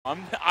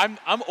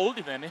I'm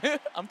older than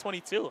it. I'm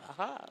 22.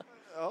 Haha.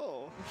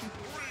 Oh,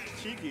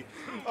 cheeky.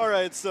 All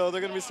right, so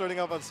they're going to be starting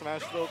off on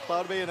Smashville.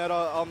 Cloud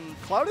Bayonetta.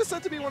 Cloud is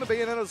said to be one of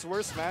Bayonetta's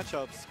worst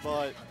matchups,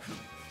 but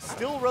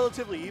still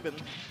relatively even.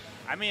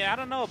 I mean, I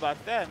don't know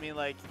about that. I mean,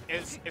 like,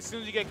 as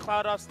soon as you get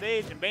Cloud off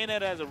stage, and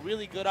Bayonetta has a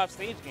really good off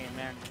stage game,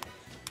 man.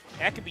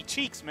 That could be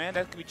cheeks, man.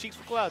 That could be cheeks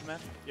for Cloud, man.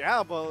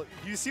 Yeah, but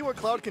you see what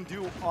Cloud can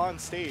do on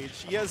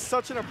stage. He has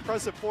such an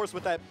impressive force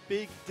with that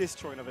big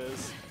disjoint of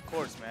his. Of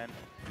course, man.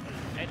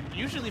 And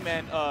usually,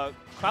 man,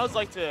 Clouds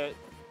like to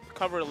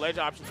cover ledge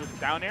options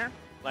with down air,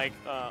 like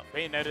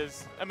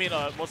Bayonetta's,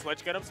 most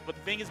ledge get-ups. But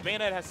the thing is,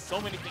 Bayonetta has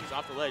so many things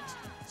off the ledge.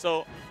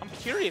 So I'm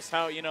curious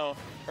how,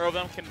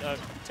 EarlofM can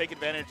take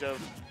advantage of,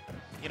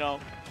 a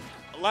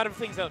lot of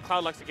things that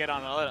Cloud likes to get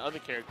on a lot of other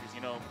characters,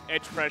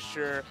 edge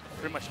pressure,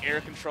 pretty much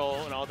air control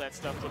and all that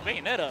stuff. But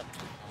Bayonetta,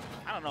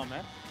 I don't know,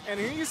 man. And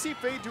here you see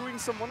Faye doing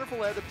some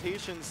wonderful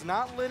adaptations,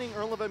 not letting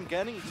EarlofM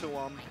getting to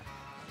him.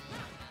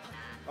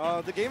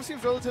 The game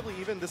seems relatively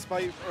even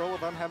despite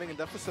EarlofM having a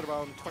deficit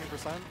around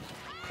 20%.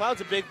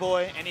 Cloud's a big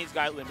boy and he's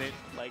got limit.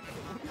 Like,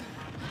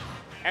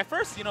 at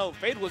first,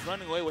 Fade was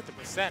running away with the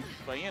percent,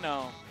 but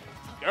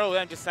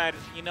EarlofM decided,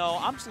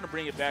 I'm just gonna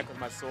bring it back with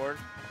my sword.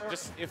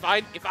 Just if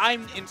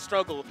I'm in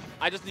struggle,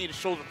 I just need a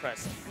shoulder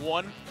press.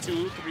 1,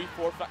 2, 3,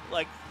 4, 5.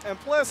 Like. And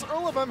plus,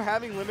 EarlofM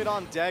having limit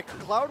on deck,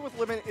 Cloud with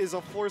limit is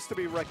a force to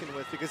be reckoned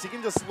with because he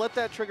can just let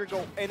that trigger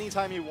go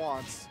anytime he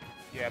wants.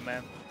 Yeah,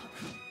 man.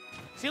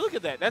 See, look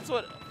at that. That's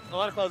what a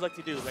lot of Clouds like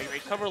to do. Like, they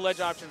cover ledge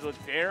options with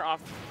dare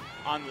off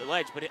on the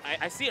ledge, but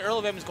I see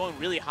EarlofM is going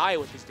really high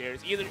with his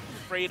dares, either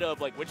afraid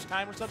of like witch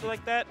time or something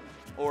like that,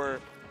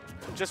 or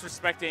just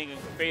respecting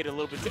Fade a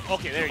little bit.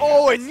 Okay, there you go.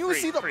 Oh, and you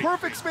see the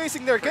perfect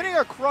spacing there, getting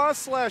a cross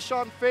slash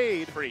on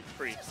Fade. Free.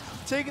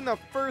 Taking the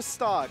first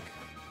stock.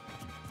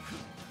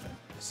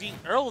 See,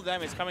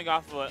 EarlofM is coming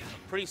off of a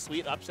pretty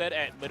sweet upset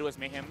at Midwest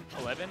Mayhem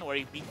 11, where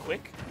he beat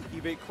Quick. He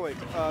beat Quick.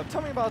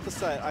 Tell me about the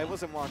set. I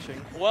wasn't watching.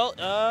 Well,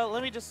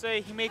 let me just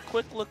say he made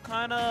Quick look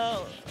kind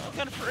of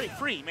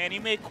free, man. He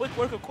made Quick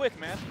work with Quick,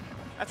 man.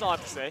 That's all I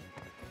have to say.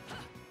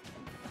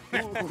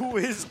 Who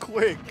is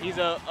Quick? He's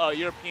a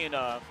European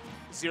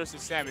 06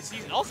 Samus.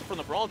 He's also from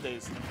the Brawl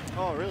days.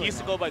 Oh, really? He used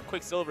to go by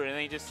Quicksilver, and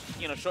then he just,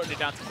 shortened it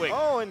down to Quick.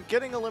 Oh, and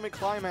getting a limit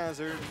climb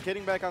hazard,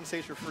 getting back on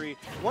stage for free.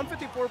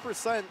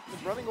 154%,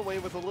 running away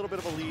with a little bit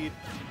of a lead.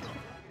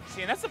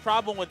 See, and that's the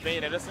problem with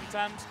Bayonetta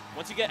sometimes.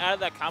 Once you get out of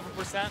that combo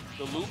percent,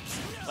 the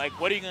loops, like,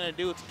 what are you going to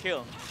do to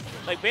kill?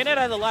 Like, Bayonetta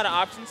has a lot of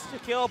options to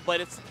kill,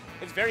 but it's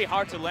very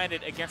hard to land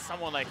it against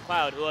someone like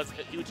Cloud, who has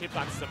huge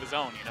hitboxes of his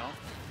own,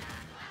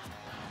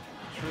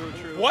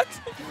 True. What?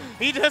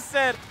 He just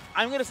said,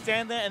 I'm going to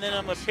stand there and then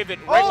I'm going to pivot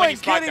right when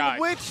he's and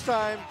getting witch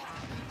time.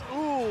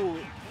 Ooh.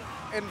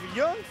 And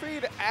Young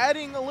Fade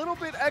adding a little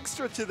bit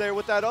extra to there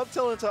with that up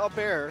tilt into up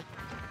air.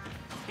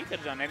 He could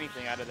have done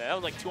anything out of that. That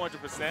was like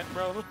 200%,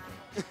 bro.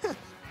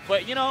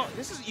 But,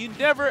 this is, you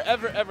never,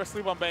 ever, ever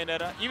sleep on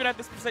Bayonetta. Even at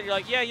this percent, you're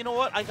like, yeah, you know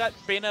what? I got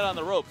Bayonetta on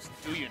the ropes.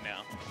 Do you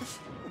now?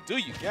 Do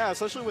you? Yeah,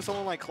 especially with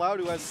someone like Cloud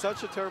who has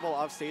such a terrible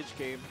offstage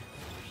game.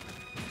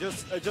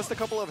 Just a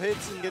couple of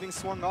hits and getting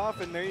swung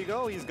off, and there you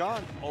go, he's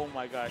gone. Oh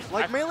my gosh.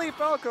 Like Melee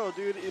Falco,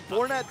 dude,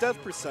 born at death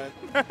percent.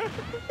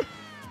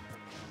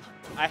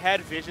 I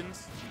had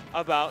visions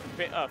about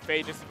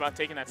Faye just about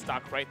taking that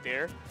stock right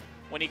there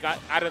when he got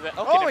out of the.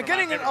 Okay, and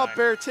getting an up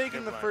air,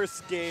 taking the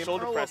first game.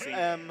 Shoulder pressing.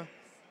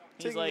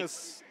 He's like,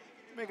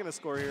 making a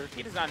score here.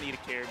 He does not need a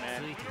carry,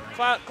 man.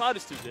 Cloud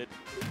is too good.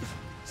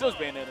 So is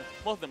Bayonetta.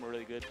 Both of them are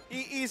really good.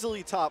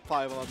 Easily top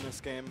 5 on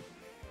this game.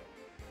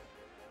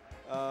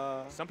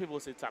 Some people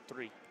would say top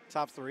 3.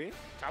 Top 3?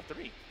 Top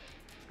 3.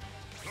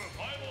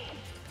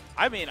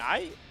 I mean,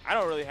 I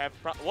don't really have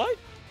what?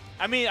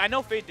 I mean, I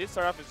know Fade did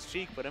start off as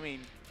Cheek, but I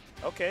mean,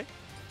 okay.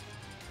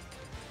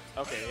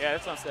 Okay, yeah,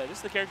 that's what I'm saying. This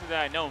is the character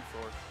that I know him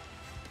for.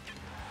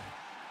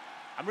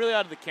 I'm really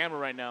out of the camera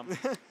right now.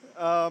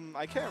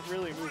 I can't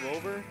really move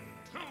over.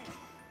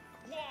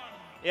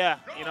 Yeah,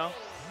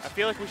 I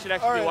feel like we should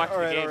actually be watching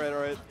the game. All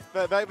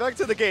right. Back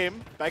to the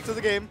game. Back to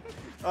the game.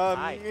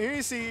 Here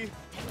you see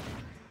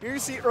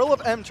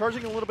EarlofM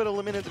charging a little bit of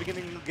limit at the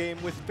beginning of the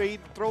game with Fade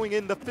throwing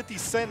in the 50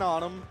 cent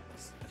on him.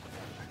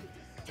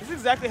 This is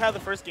exactly how the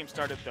first game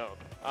started,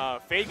 though.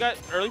 Fade got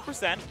early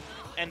percent,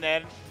 and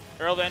then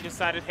EarlofM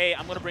decided, hey,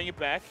 I'm going to bring it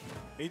back.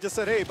 He just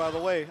said, hey, by the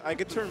way, I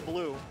could turn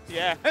blue.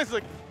 Yeah, it's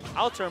like,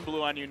 I'll turn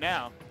blue on you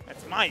now.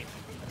 That's mine.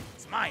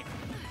 It's mine.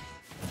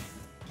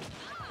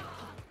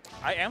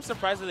 I am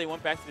surprised that they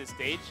went back to this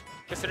stage,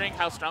 considering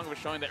how strong of a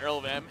showing that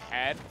EarlofM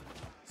had.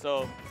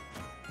 So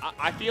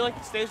I feel like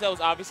the stage that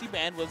was obviously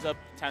banned was up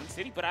Town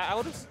City, but I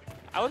would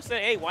have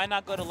said, hey, why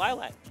not go to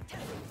Lilac?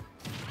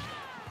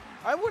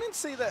 I wouldn't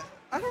say that.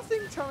 I don't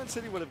think Town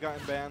City would have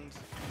gotten banned.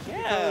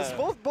 Yeah.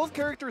 Because both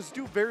characters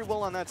do very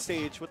well on that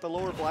stage with the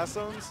lower blast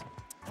zones.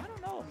 I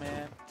don't know,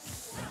 man.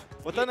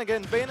 But then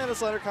again,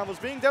 Bayonetta's ladder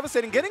combos being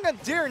devastating, getting a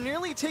dare,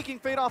 nearly taking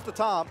Fade off the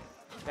top.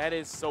 That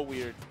is so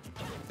weird.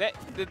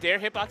 The dare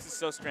hitbox is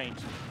so strange.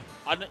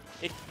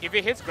 If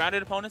it hits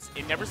grounded opponents,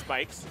 it never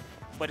spikes,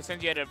 but it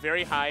sends you at a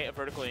very high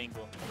vertical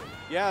angle.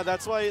 Yeah,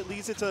 that's why it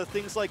leads into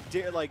things like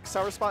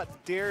Sour Spot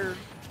dare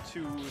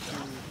to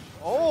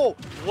oh,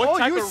 What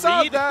type you of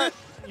saw read? that.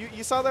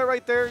 You saw that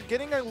right there.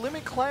 Getting a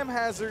limit clam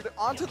hazard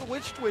onto the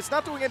witch twist,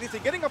 not doing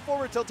anything. Getting a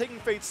forward tilt, taking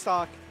Fate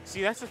stock.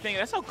 See, that's the thing.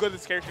 That's how good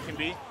this character can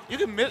be. You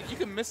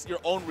can miss your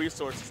own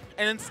resources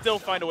and then still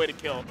find a way to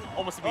kill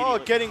almost immediately.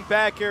 Oh, getting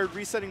back air,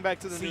 resetting back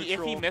to the See,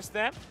 neutral. if he missed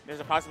that, there's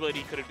a possibility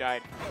he could have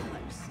died.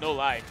 No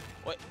lie.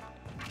 What?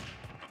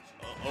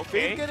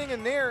 Okay. Fate getting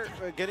in there,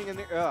 getting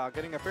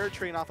a fair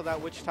train off of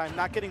that witch time,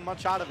 not getting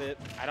much out of it.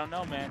 I don't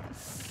know, man.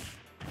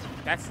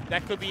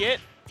 That could be it.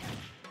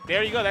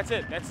 There you go. That's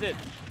it. That's it.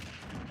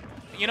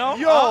 You know?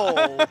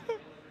 Yo.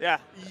 Yeah.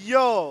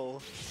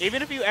 Yo.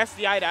 Even if you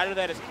SDI'd out of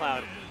that as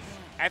Cloud,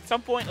 at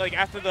some point, like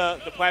after the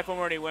platform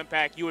already went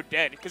back, you were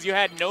dead because you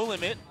had no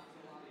limit,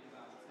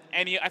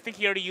 and I think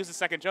he already used the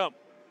second jump.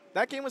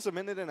 That game was a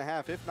minute and a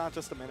half, if not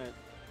just a minute.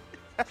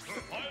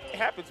 It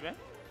happens, man.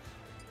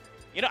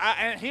 You know,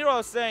 and Hero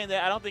was saying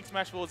that I don't think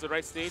Smash Bros was the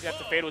right stage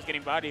after Fade was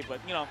getting bodied,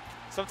 but you know,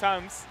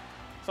 sometimes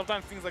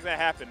things like that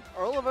happen.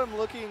 EarlofM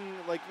looking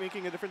like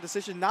making a different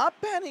decision, not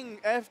banning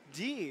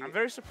FD. I'm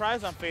very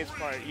surprised on Fade's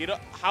part. You know,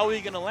 how are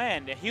you gonna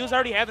land? He was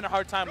already having a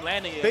hard time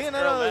landing it.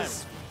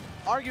 Bayonetta's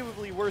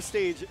arguably worst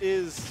stage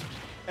is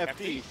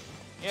FD.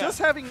 Yeah. Just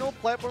having no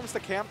platforms to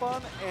camp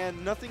on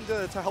and nothing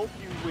to help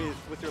you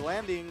with your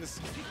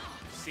landings.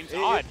 Seems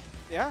odd.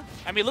 Yeah.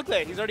 I mean, look at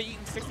that. He's already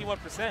eaten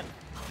 61%.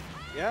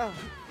 Yeah,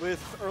 with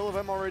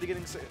EarlofM already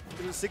getting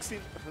 60.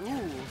 Ooh.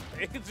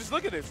 Just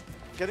look at this.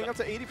 Getting up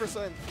to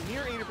 80%,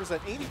 near 80%,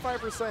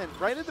 85%,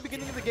 right at the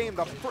beginning of the game,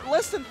 for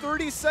less than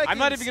 30 seconds. I'm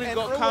not even going to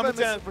go comment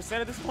on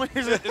percent at this point.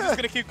 It's just going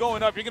to keep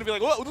going up. You're going to be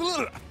like,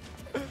 whoa.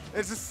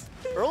 It's just...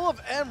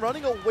 EarlofM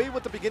running away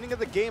with the beginning of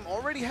the game,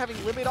 already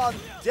having limit on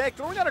deck,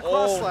 throwing out a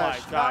cross slash.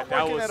 Oh my god,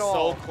 that was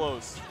so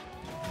close.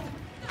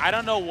 I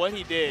don't know what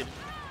he did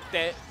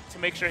to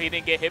make sure he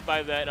didn't get hit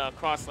by that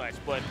cross slash,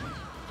 but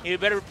he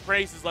better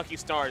praise his lucky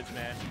stars,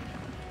 man.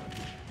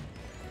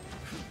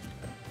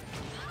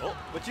 Oh,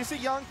 but you see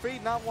Young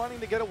Fade not wanting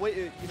to get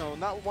away, you know,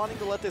 not wanting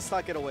to let this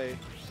stock get away.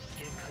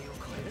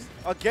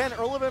 Again,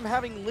 EarlofM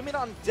having limit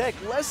on deck,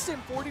 less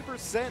than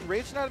 40%,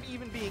 Rage not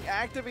even being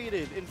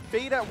activated, and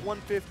Fade at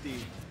 150.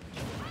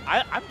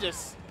 I'm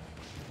just,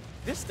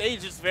 this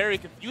stage is very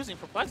confusing,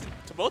 perplexing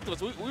to both of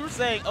us. We were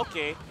saying,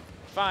 okay,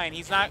 fine,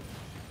 he's not,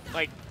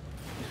 like,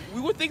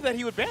 we would think that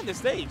he would ban this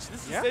stage.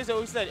 This is the stage that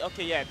we said,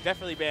 okay, yeah,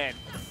 definitely ban.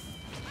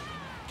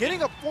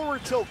 Getting a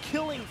forward tilt,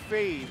 killing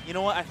Fade. You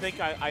know what, I think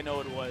I know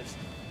what it was.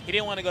 He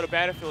didn't want to go to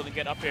Battlefield and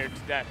get up air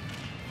to death.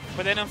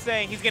 But then I'm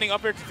saying he's getting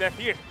up air to death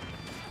here.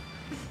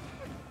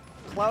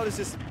 Cloud is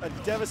just a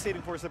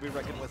devastating force that we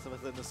reckon with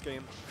within this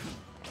game.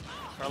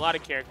 For a lot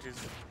of characters.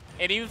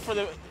 And even for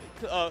the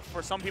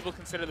for some people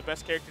consider the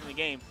best character in the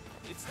game,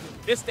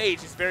 this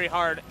stage is very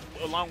hard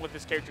along with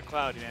this character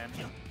Cloud, man.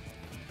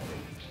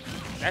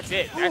 That's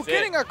it. That's it.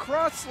 Getting a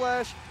cross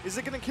slash. Is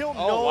it going to kill?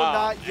 Oh, no, wow.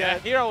 not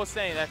yet. Hero was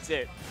saying that's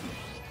it.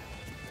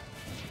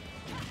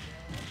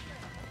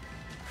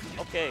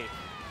 Okay.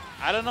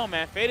 I don't know,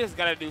 man. Fade has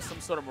got to do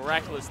some sort of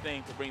miraculous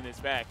thing to bring this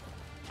back.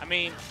 I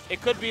mean,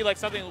 it could be like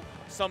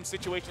some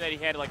situation that he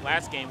had like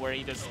last game where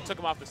he just took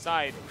him off the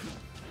side.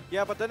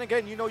 Yeah, but then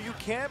again, you know, you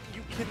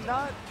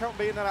cannot count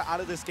Bayonetta out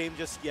of this game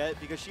just yet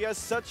because she has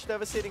such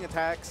devastating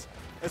attacks,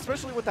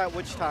 especially with that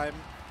witch time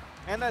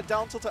and that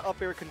down tilt to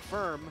up air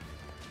confirm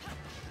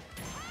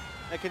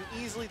that can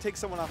easily take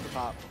someone off the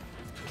top.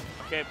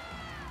 Okay.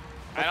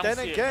 But then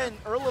again,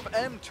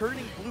 EarlofM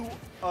turning blue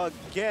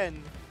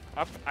again.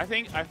 I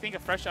think a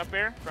fresh up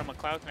air from a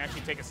Cloud can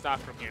actually take a stock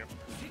from here.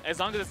 As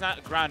long as it's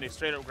not grounded,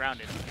 straight up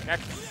grounded.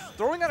 That's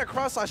throwing out a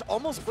cross slash,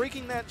 almost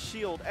breaking that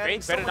shield.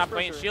 Better not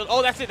playing shield.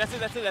 Oh, that's it,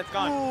 that's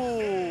gone.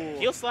 Ooh.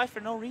 He'll slide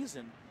for no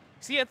reason.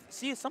 See, at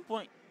some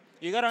point,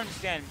 you gotta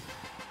understand,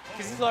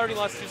 because he's already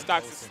lost 2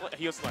 stocks,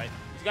 he'll slide.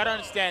 You gotta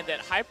understand that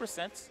high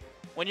percents,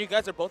 when you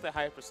guys are both at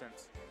high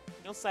percents,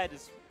 he'll slide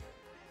is,